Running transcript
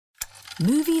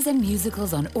Movies and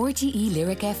musicals on RTE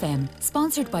Lyric FM,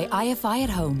 sponsored by IFI at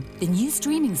Home, the new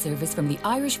streaming service from the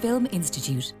Irish Film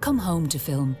Institute. Come home to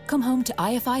film. Come home to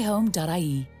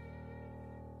ifihome.ie.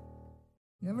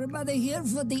 Everybody here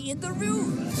for the interview?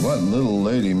 What little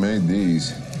lady made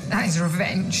these? That is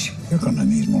revenge. You're gonna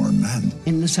need more men.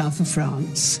 In the south of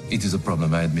France. It is a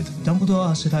problem, I admit. Dumbledore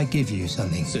asked that I give you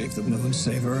something. Save the moon,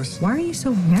 save Earth. Why are you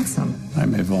so handsome? I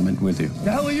may vomit with you.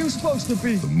 The hell are you supposed to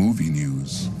be? The movie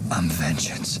news I'm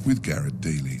vengeance. with Garrett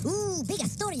Daly. Ooh, big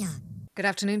Astoria. Good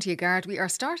afternoon to you, Garrett. We are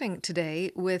starting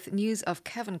today with news of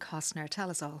Kevin Costner. Tell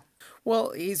us all.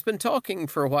 Well, he's been talking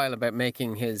for a while about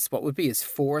making what would be his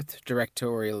fourth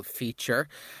directorial feature.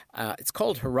 It's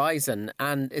called Horizon,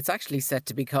 and it's actually set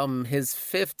to become his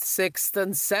fifth, sixth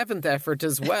and seventh effort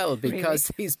as well,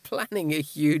 because he's planning a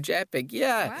huge epic.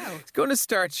 Yeah, wow. He's going to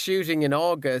start shooting in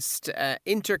August,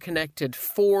 interconnected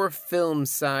 4-film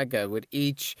saga with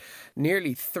each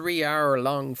nearly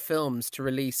 3-hour-long films to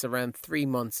release around 3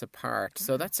 months apart.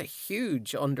 So that's a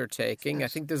huge undertaking. I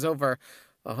think there's over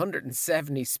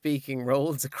 170 speaking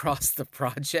roles across the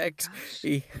project. Gosh.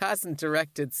 He hasn't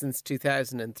directed since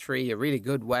 2003, a really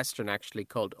good Western actually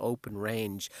called Open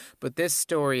Range. But this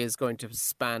story is going to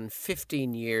span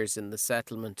 15 years in the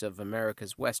settlement of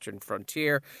America's western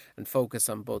frontier and focus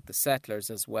on both the settlers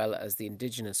as well as the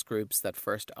indigenous groups that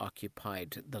first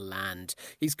occupied the land.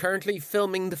 He's currently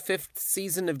filming the 5th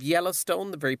season of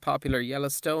Yellowstone, the very popular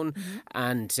Yellowstone,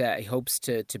 and he hopes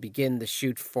to begin the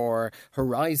shoot for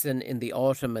Horizon in the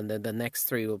autumn, and then the next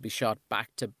 3 will be shot back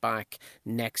to back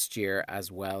next year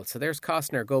as well. So there's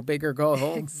Costner, go big or go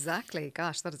home. Exactly.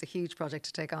 Gosh, that is a huge project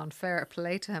to take on. Fair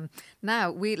play to him.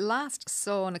 Now, we last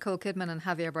saw Nicole Kidman and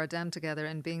Javier Bardem together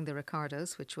in Being the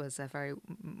Ricardos, which was very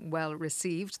well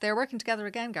received. They're working together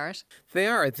again, Garrett. They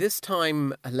are, this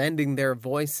time lending their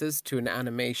voices to an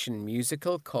animation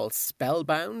musical called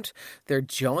Spellbound. They're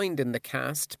joined in the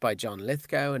cast by John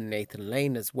Lithgow and Nathan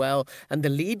Lane as well. And the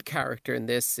lead character in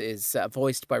this is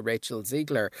voiced by Rachel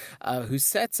Ziegler, who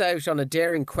sets out on a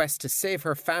daring quest to save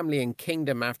her family and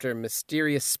kingdom after a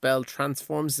mysterious spell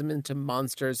transforms them into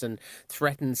monsters and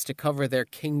threatens to cover their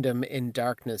kingdom in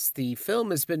darkness. The film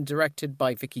has been directed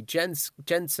by Vicky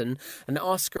Jensen, and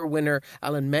Oscar winner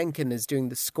Alan Menken is doing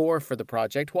the score for the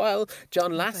project, while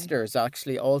John Lasseter is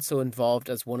actually also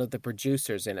involved as one of the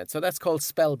producers in it. So that's called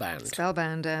Spellbound.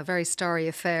 Spellbound, a very starry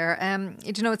affair.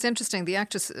 You know, it's interesting. The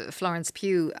actress Florence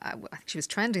Pugh, she was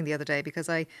trending the other day because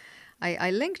I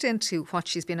linked into what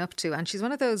she's been up to, and she's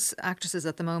one of those actresses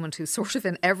at the moment who's sort of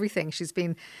in everything. She's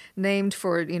been named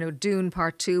for, Dune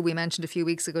Part 2. We mentioned a few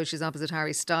weeks ago she's opposite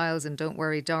Harry Styles in Don't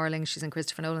Worry, Darling. She's in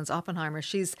Christopher Nolan's Oppenheimer.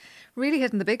 She's really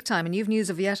hitting the big time, and you've news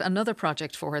of yet another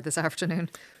project for her this afternoon.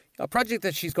 A project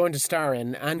that she's going to star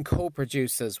in and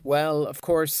co-produce as well. Of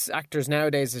course, actors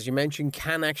nowadays, as you mentioned,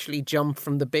 can actually jump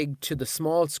from the big to the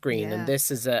small screen. Yeah. And this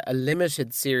is a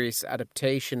limited series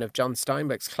adaptation of John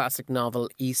Steinbeck's classic novel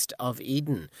East of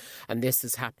Eden. And this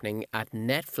is happening at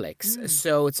Netflix.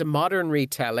 So it's a modern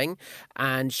retelling,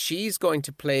 and she's going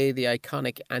to play the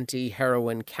iconic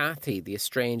anti-heroine Kathy, the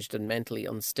estranged and mentally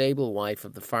unstable wife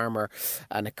of the farmer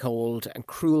and a cold and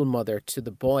cruel mother to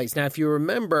the boys. Now, if you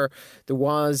remember, there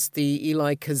was the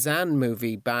Eli Kazan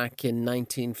movie back in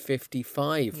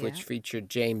 1955, which featured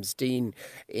James Dean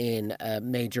in a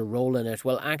major role in it.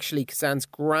 Well, actually, Kazan's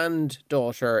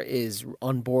granddaughter is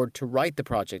on board to write the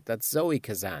project. That's Zoe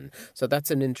Kazan. So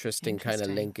that's an interesting kind of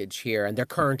linkage here. And they're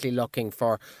currently looking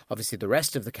for, obviously, the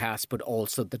rest of the cast, but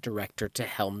also the director to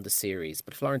helm the series.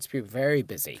 But Florence Pugh, very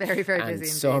busy. Very, very busy indeed.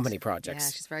 indeed. So many projects.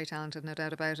 Yeah, she's very talented, no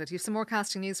doubt about it. You have some more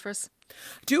casting news for us?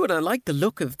 I do, and I like the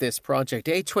look of this project.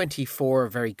 A24 are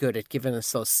very good at giving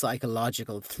us those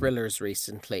psychological thrillers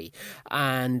recently.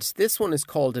 And this one is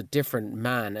called A Different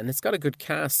Man, and it's got a good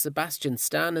cast. Sebastian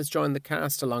Stan has joined the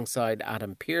cast alongside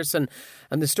Adam Pearson.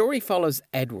 And the story follows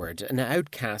Edward, an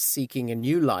outcast seeking a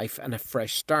new life and a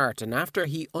fresh start. And after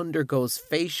he undergoes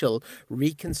facial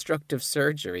reconstructive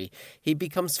surgery, he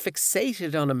becomes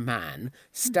fixated on a man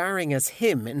starring as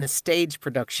him in a stage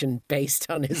production based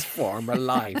on his former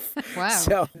life. Wow.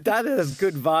 So that has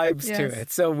good vibes to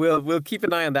it. So we'll keep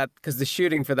an eye on that, because the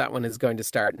shooting for that one is going to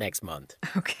start next month.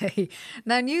 Okay.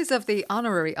 Now, news of the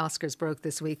honorary Oscars broke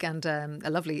this week, and a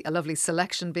lovely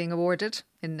selection being awarded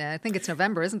in, I think it's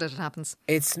November, isn't it? It happens.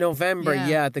 It's November,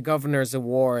 the Governor's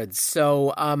Awards.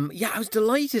 So, I was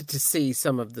delighted to see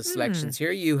some of the selections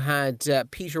here. You had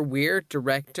Peter Weir,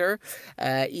 director,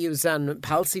 Iozan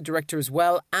Palsy, director as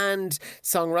well, and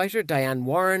songwriter Diane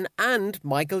Warren, and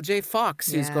Michael J.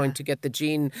 Fox, who's going to get the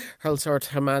Jean Hurlsort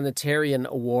Humanitarian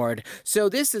Award. So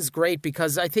this is great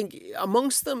because I think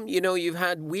amongst them, you've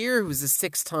had Weir, who's a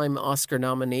 6-time Oscar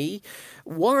nominee,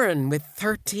 Warren with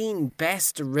 13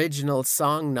 Best Original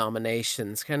Song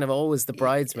nominations, kind of always the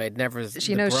bridesmaid, never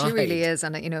the bride. She really is.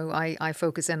 And, I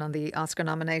focus in on the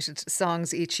Oscar-nominated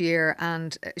songs each year,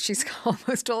 and she's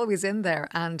almost always in there.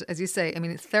 And as you say,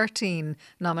 13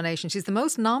 nominations. She's the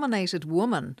most nominated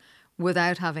woman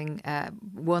without having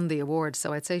won the award.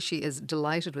 So I'd say she is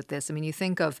delighted with this. You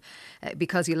think of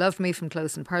Because You Loved Me from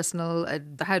Close and Personal,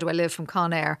 How Do I Live from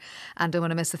Con Air, and Don't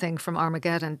Want to Miss a Thing from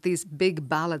Armageddon, these big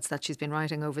ballads that she's been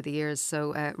writing over the years.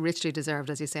 So richly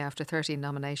deserved, as you say, after 13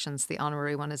 nominations. The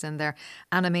honorary one is in there.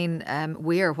 And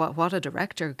Weir, what a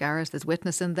director, Gareth. There's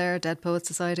Witness in there, Dead Poets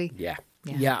Society.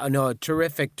 Yeah, no,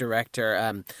 terrific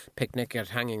director. Picnic at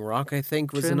Hanging Rock, I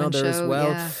think, was Truman another Show, as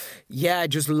well. Yeah,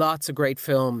 just lots of great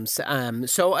films.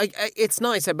 So it's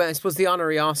nice. I suppose the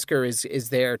honorary Oscar is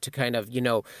there to kind of,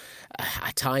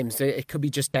 at times it could be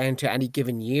just down to any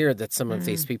given year that some of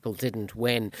these people didn't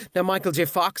win. Now, Michael J.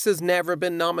 Fox has never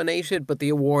been nominated, but the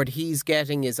award he's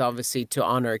getting is obviously to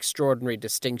honour extraordinary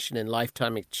distinction in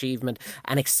lifetime achievement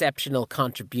and exceptional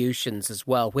contributions as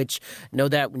well, which no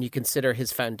doubt when you consider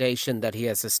his foundation that he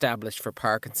has established for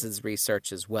Parkinson's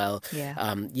research as well.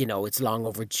 It's long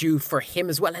overdue for him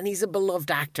as well, and he's a beloved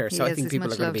actor, so I think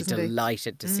people are going to be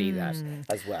delighted to see that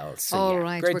as well. So, all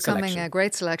right, great selection. A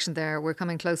great selection there. We're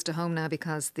coming close to home now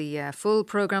because the full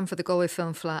programme for the Galway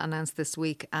Film Fleadh announced this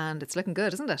week, and it's looking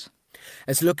good, isn't it?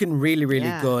 It's looking really,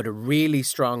 really good. A really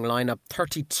strong lineup.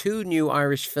 32 new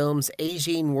Irish films,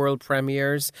 18 world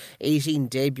premieres, 18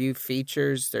 debut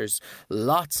features. There's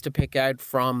lots to pick out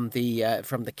from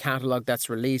the catalogue that's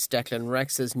released. Declan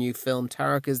Rex's new film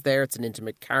Tarek is there. It's an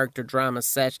intimate character drama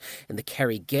set in the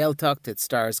Kerry Gaeltacht. It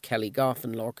stars Kelly Goff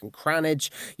and Lorcan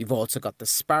Cranage. You've also got The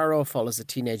Sparrow, follows a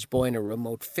teenage boy in a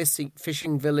remote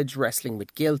fishing village wrestling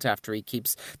with guilt after he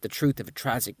keeps the truth of a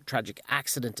tragic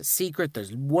accident a secret.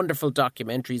 There's wonderful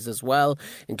documentaries as well,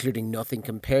 including Nothing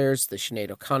Compares, the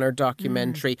Sinead O'Connor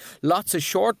documentary. Lots of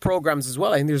short programmes as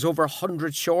well. I think there's over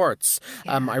 100 shorts.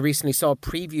 I recently saw a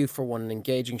preview for one, an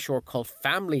engaging short called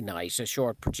Family Night, a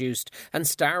short produced and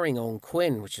starring Owen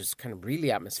Quinn, which is kind of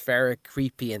really atmospheric,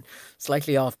 creepy and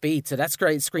slightly offbeat. So that's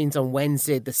great. Screens on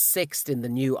Wednesday the 6th in the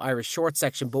new Irish short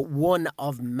section, but one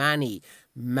of many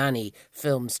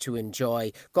films to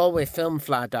enjoy.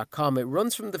 GalwayFilmFleadh.com. It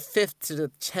runs from the 5th to the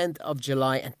 10th of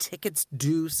July, and tickets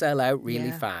do sell out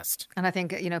really fast. And I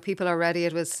think, people are ready.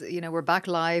 It was, we're back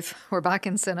live, we're back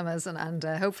in cinemas, and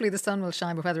hopefully the sun will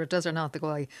shine, but whether it does or not, the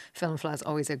Galway Film Fleadh is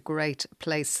always a great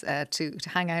place to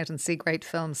hang out and see great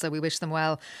films, so we wish them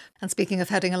well. And speaking of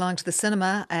heading along to the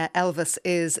cinema, Elvis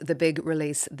is the big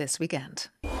release this weekend.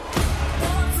 Are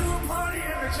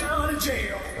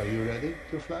you ready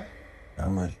to fly?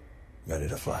 I'm ready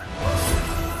to fly.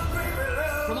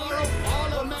 Tomorrow,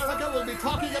 all of America will be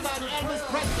talking about Elvis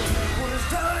Presley.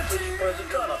 Where's it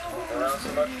gone? Around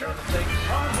so much during the take.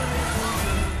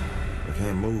 I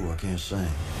can't move, I can't sing.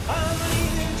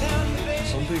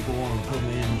 Some people want to put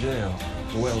me in jail.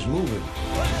 Well's moving.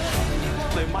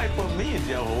 They might put me in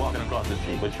jail for walking across the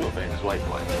street, but you're a famous white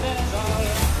boy.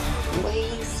 The way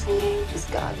he sings is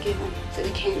God-given, so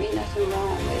there can't be nothing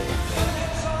wrong with it.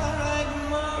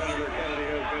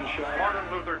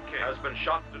 Martin Luther King has been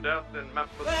shot to death in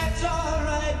Memphis. That's all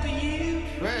right for you.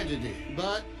 Tragedy,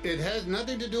 but it has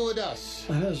nothing to do with us.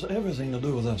 It has everything to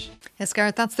do with us. Yes,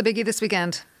 Gareth, that's the biggie this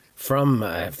weekend. From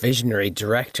visionary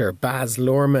director Baz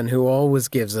Luhrmann, who always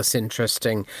gives us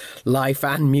interesting life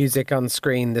and music on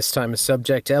screen. This time a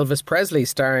subject, Elvis Presley,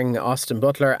 starring Austin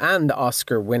Butler and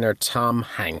Oscar winner Tom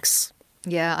Hanks.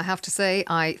 Yeah, I have to say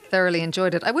I thoroughly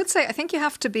enjoyed it. I would say I think you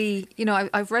have to be,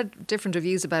 I've read different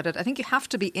reviews about it. I think you have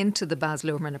to be into the Baz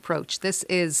Luhrmann approach. This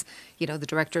is, the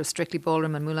director of Strictly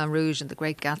Ballroom and Moulin Rouge and The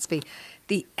Great Gatsby.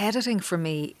 The editing for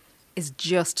me is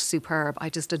just superb.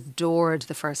 I just adored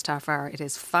the first half hour. It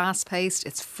is fast paced,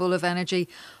 it's full of energy.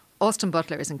 Austin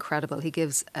Butler is incredible. He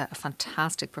gives a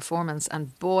fantastic performance,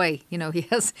 and boy, he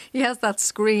has that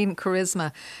screen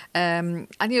charisma. And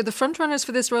the front runners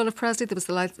for this role of Presley, there was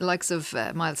the likes of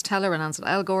Miles Teller and Ansel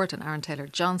Elgort and Aaron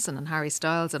Taylor-Johnson and Harry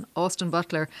Styles, and Austin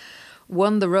Butler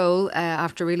won the role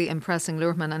after really impressing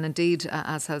Luhrmann, and indeed,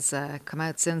 as has come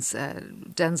out since,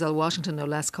 Denzel Washington, no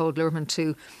less, called Luhrmann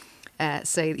to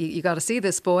say, you got to see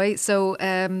this boy. So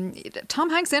Tom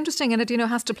Hanks, interesting in it,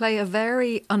 has to play a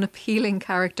very unappealing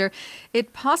character.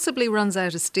 It possibly runs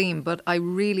out of steam, but I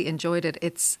really enjoyed it.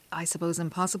 It's, I suppose,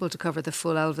 impossible to cover the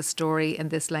full Elvis story in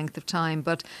this length of time,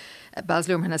 but Baz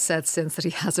Luhrmann has said since that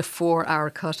he has a 4-hour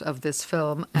cut of this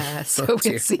film, so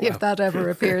we'll see if that ever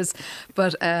appears.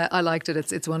 But I liked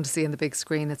it. It's one to see in the big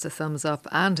screen. It's a thumbs up,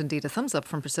 and indeed a thumbs up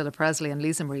from Priscilla Presley and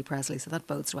Lisa Marie Presley, so that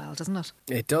bodes well, doesn't it?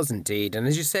 It does indeed. And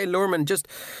as you say, Luhrmann, just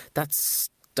that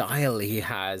style he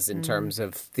has in terms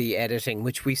of the editing,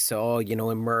 which we saw,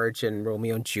 emerge in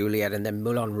Romeo and Juliet and then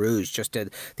Moulin Rouge, just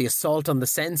the assault on the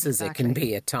senses it can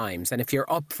be at times. And if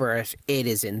you're up for it, it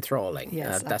is enthralling.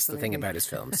 Yes, that's the thing about his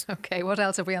films. OK, what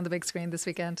else have we on the big screen this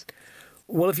weekend?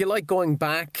 Well, if you like going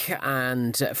back,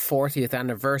 and 40th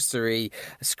anniversary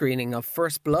screening of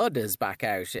First Blood is back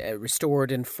out,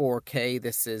 restored in 4K.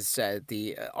 This is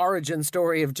the origin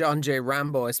story of John J.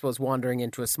 Rambo, I suppose, wandering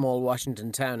into a small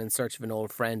Washington town in search of an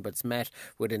old friend, but's met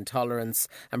with intolerance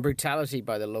and brutality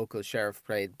by the local sheriff,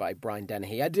 played by Brian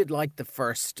Dennehy. I did like the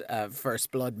first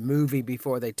Blood movie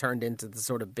before they turned into the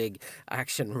sort of big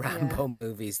action Rambo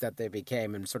movies that they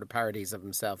became, and sort of parodies of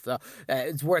himself. So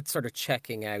it's worth sort of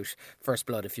checking out First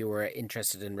Blood if you were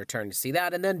interested in returning to see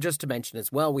that. And then just to mention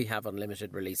as well, we have on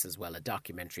limited release as well a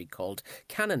documentary called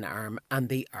Cannon Arm and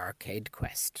the Arcade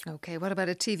Quest. OK, what about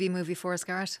a TV movie for us,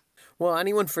 Garrett? Well,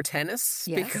 anyone for tennis?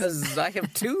 Yes. Because I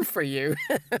have two for you.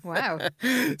 Wow.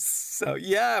 So,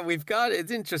 yeah,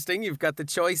 it's interesting. You've got the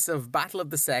choice of Battle of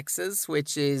the Sexes,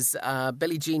 which is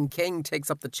Billie Jean King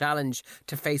takes up the challenge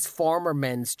to face former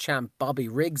men's champ Bobby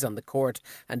Riggs on the court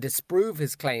and disprove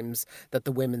his claims that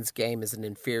the women's game is an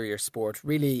inferior sport.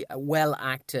 Really well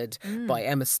acted by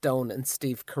Emma Stone and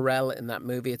Steve Carell in that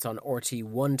movie. It's on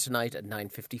RT1 tonight at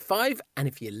 9:55. And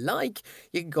if you like,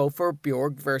 you can go for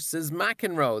Bjorg versus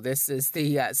McEnroe. This is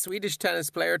the Swedish tennis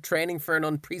player training for an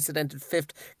unprecedented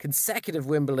 5th consecutive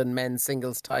Wimbledon men's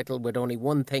singles title with only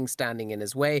one thing standing in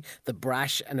his way: the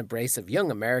brash and abrasive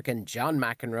young American John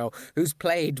McEnroe, who's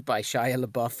played by Shia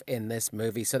LaBeouf in this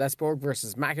movie. So that's Bjorg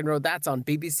versus McEnroe. That's on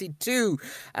BBC Two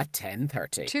at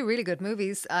 10:30. Two really good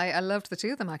movies. I loved the two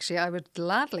of them, actually. I would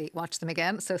gladly watch them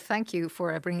again. So thank you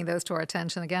for bringing those to our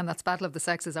attention. Again, that's Battle of the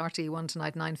Sexes, RT1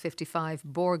 tonight, 9:55.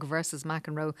 Bjorg versus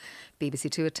McEnroe, BBC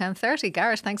Two at 10:30.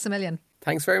 Garrett, thanks a million.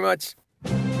 Thanks very much.